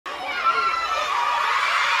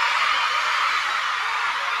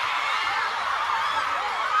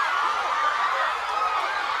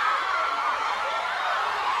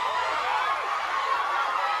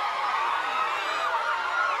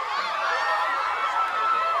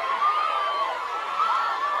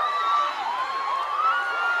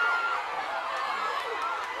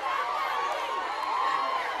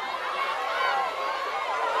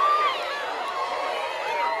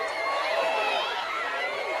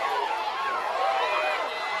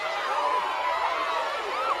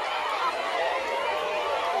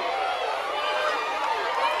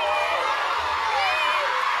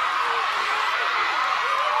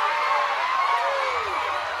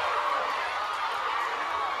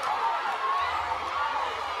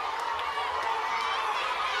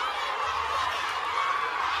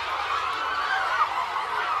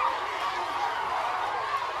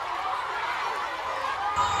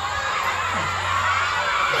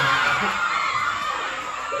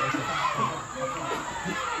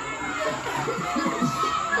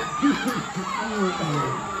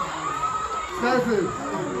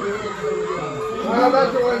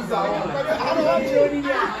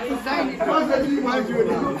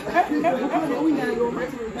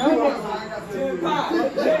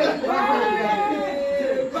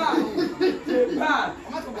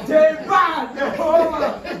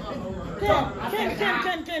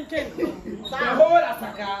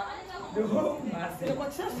The whole KUMASI.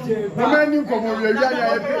 The menu come over here.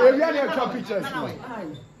 We are pictures.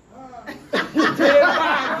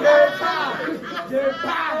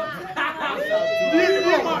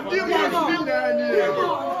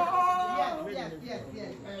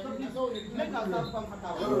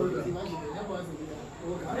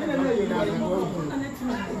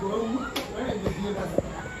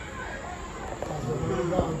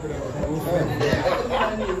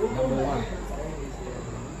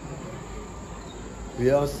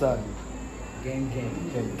 We outside. Game.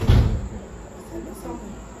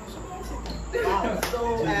 Wow, so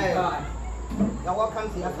you're welcome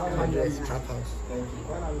to Yaa Asantewaa. Trap house.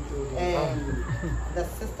 The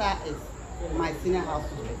sister is my senior house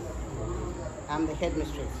mistress. I'm the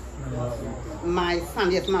headmistress. My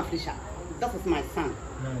son, yes, my Felicia. That is my son.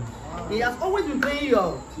 He has always been playing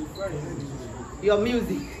your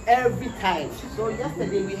music every time. So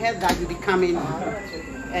yesterday we heard that you'll be coming,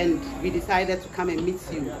 and we decided to come and meet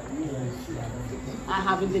you. I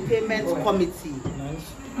have entertainment committee,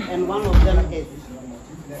 and one of them is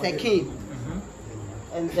Sekin.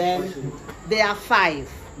 And then there are 5,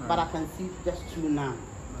 but I can see just 2 now.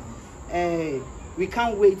 We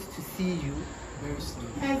can't wait to see you.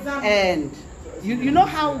 And you know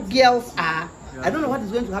how girls are. I don't know what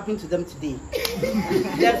is going to happen to them today.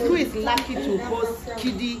 The school is lucky to host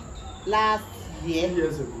Kiddie last year. 2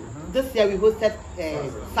 years ago. This year we hosted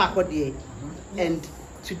Sako Day, and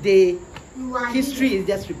today history is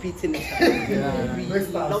just repeating itself. We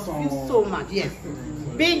love you so much. Yes,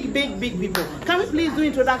 big people. Can we please do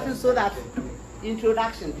introduction so that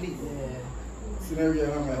introduction, please? So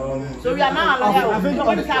we are now alive. I think, you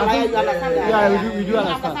understand yeah, we do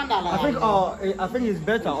understand. I think it's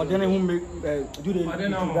better or then who make do the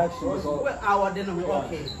introduction. Okay.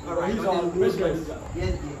 All right.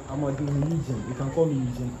 Yes. I'm a religion. You can call me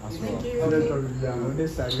religion as well. On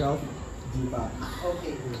this side, you have J-Bag.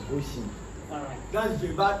 Okay. Ocean. All right. That's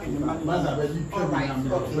J-Bag and the man. All right.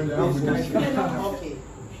 Okay.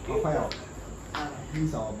 Fire.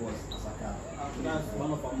 He's our boss, Asaka. That's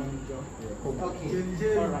one of our managers. Okay.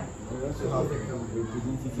 All right. We also have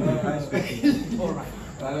All right.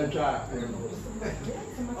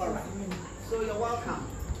 All right. So you're welcome.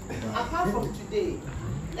 Apart from today,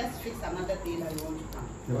 let's fix another day that you want to come.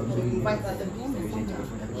 So invite us and we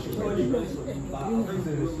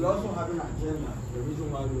also have an agenda. The reason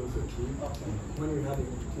why we also came when we had an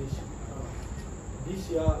invitation. This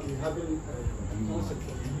year we're having a concept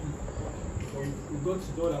of so we got to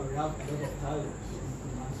know that we have a lot of talents.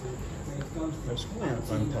 When it comes to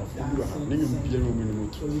dancing,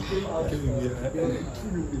 so we came out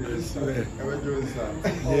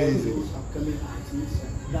upcoming artists,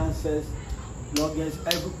 dancers, bloggers,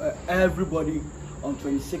 everybody on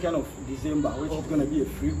 22nd of December, which is going to be a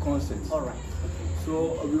free concert. All right. So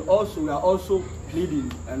we are also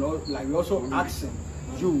pleading and we also asking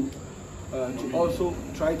you to also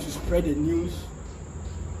try to spread the news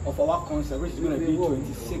of our concert, which is going to be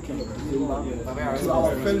 22nd of December.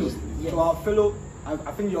 To our fellow, I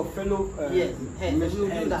think your fellow. Yes. Hey, we will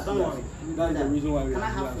do that. Don't worry. That's the reason why we. Can I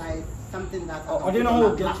have like something that? I don't know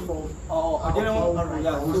who get you. I don't know. Alright.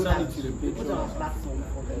 Yeah, we'll send it to the page. Put it on a platform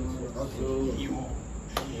for them.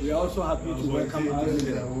 We are also happy to welcome us.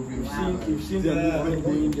 We've seen the movement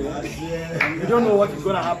going there. We don't know what is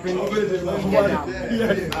going to happen.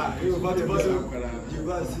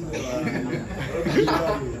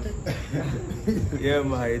 Yeah,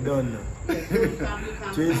 man, I don't know.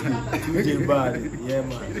 Two J-Bag, yeah,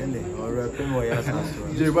 man. Or Yaa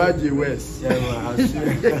Asantewaa. J-Bag, J-West. Yeah, man.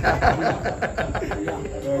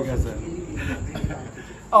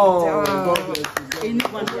 Oh, God bless you.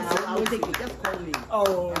 Anyone, I will take it. Just call me.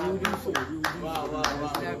 Oh, you do so. Wow.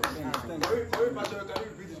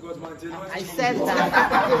 I said that.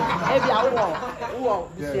 Every hour,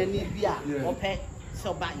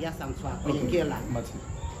 so back Yaa Asantewaa.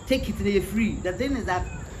 Take it to free. The thing is that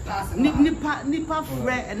Nipa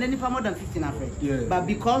friend and then Nipa more than 15 are friends. Yeah. But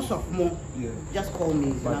because of more, just call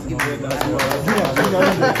me. But I'll give you that's you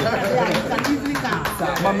can easily come.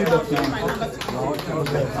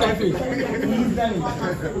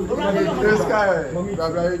 This guy,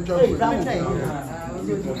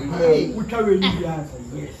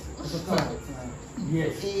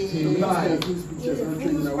 Yes.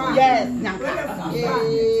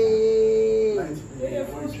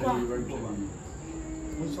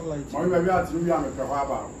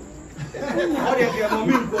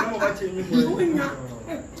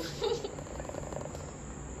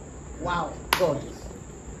 Wow, God.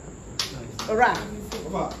 All right.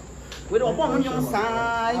 We don't want on your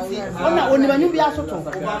side. Oh, no, only when you be asked to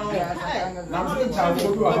talk.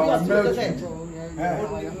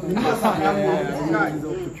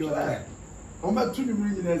 I'm not too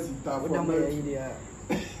many minutes.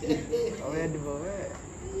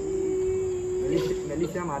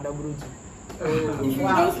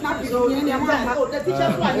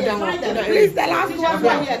 Please tell us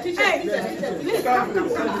what here. Teacher,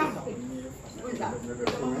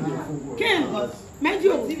 Ken, made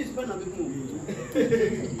you see this pen on the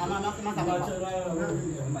moon. I'm not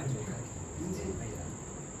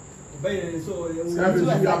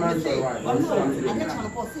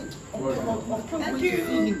Thank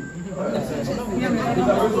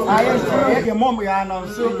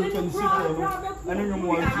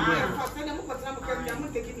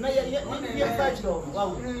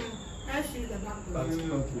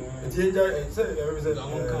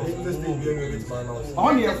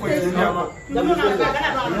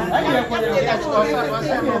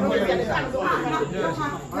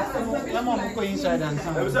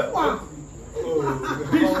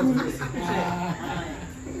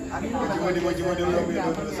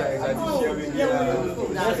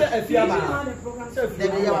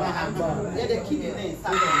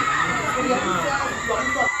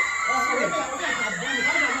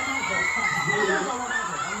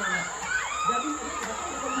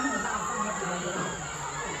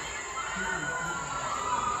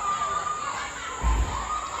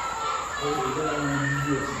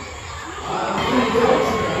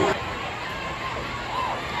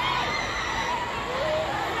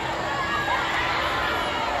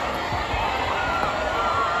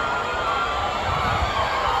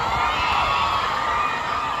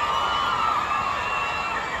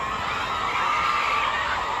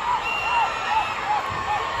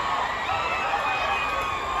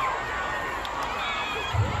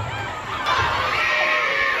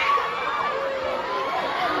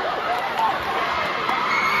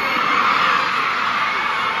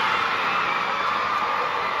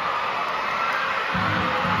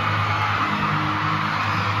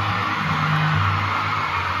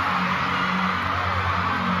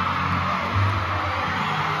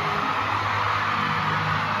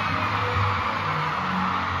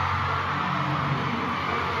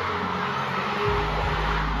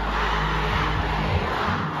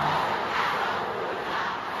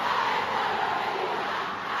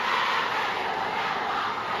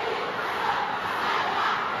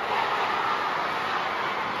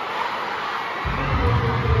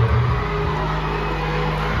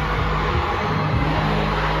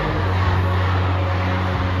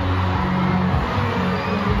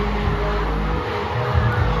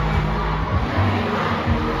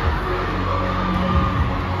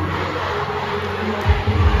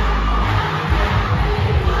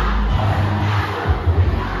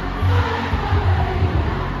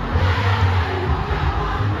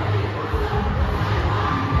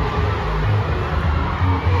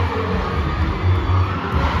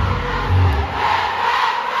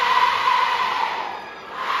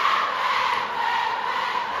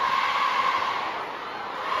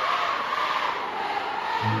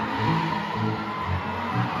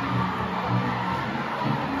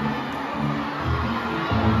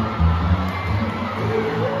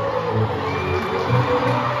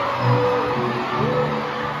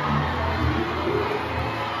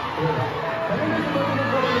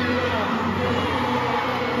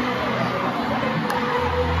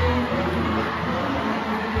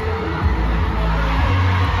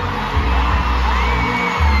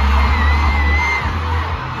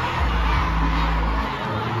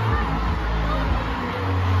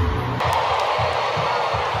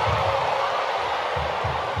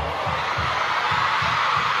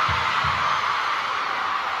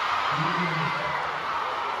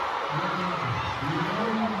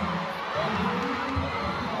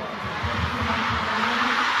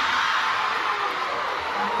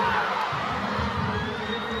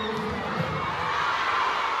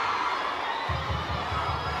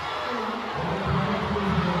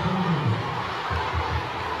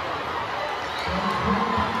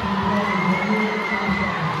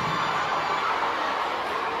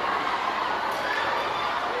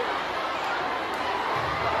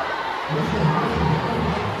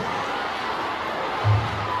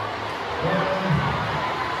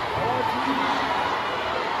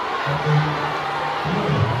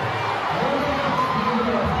you.